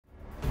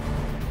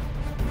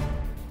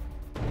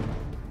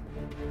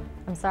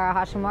I'm Sarah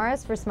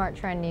Hashimaris for Smart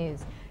Trend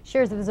News.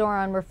 Shares of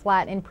Zoran were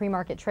flat in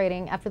pre-market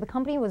trading after the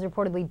company was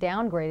reportedly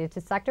downgraded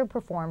to sector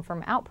perform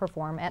from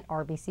Outperform at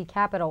RBC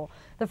Capital.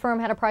 The firm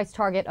had a price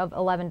target of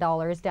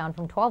 $11, down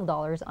from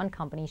 $12 on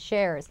company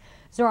shares.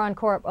 Zoran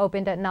Corp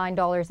opened at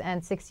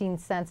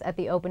 $9.16 at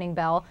the opening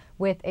bell,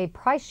 with a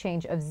price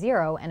change of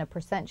 0 and a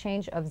percent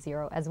change of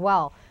 0 as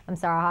well. I'm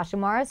Sarah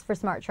Hashimaris for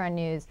Smart Trend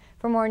News.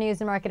 For more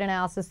news and market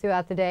analysis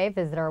throughout the day,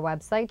 visit our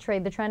website,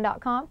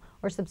 tradethetrend.com,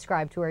 or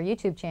subscribe to our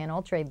YouTube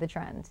channel, Trade the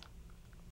Trend.